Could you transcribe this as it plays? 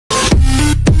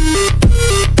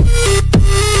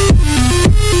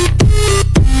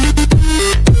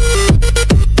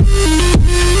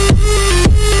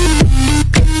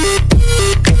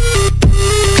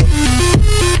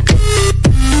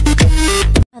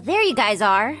you guys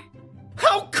are.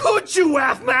 How could you,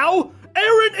 Aphmau?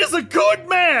 Aaron is a good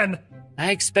man!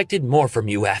 I expected more from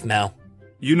you, Aphmau.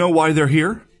 You know why they're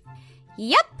here?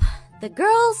 Yep, the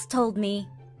girls told me.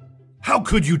 How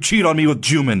could you cheat on me with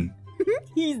Juman?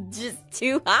 He's just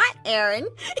too hot, Aaron.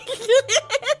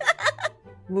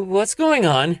 What's going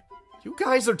on? You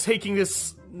guys are taking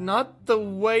this not the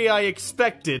way I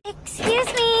expected.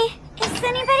 Excuse me, is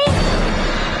anybody...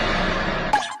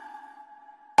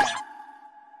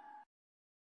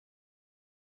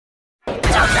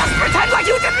 Pretend like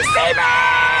you didn't see me!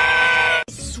 I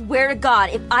swear to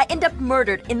God, if I end up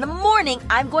murdered in the morning,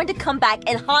 I'm going to come back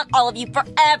and haunt all of you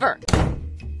forever!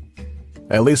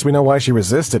 At least we know why she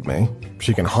resisted me.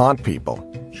 She can haunt people.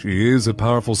 She is a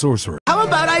powerful sorcerer. How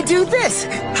about I do this?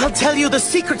 I'll tell you the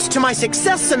secrets to my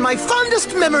success and my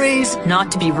fondest memories.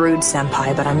 Not to be rude,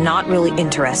 Senpai, but I'm not really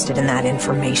interested in that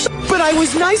information. But I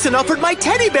was nice and offered my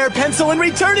teddy bear pencil in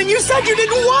return and you said you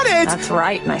didn't want it! That's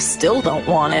right, and I still don't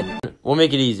want it. We'll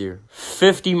make it easier.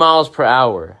 50 miles per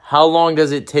hour. How long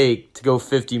does it take to go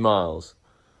 50 miles?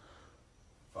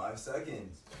 5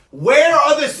 seconds. Where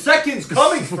are the seconds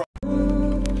coming from?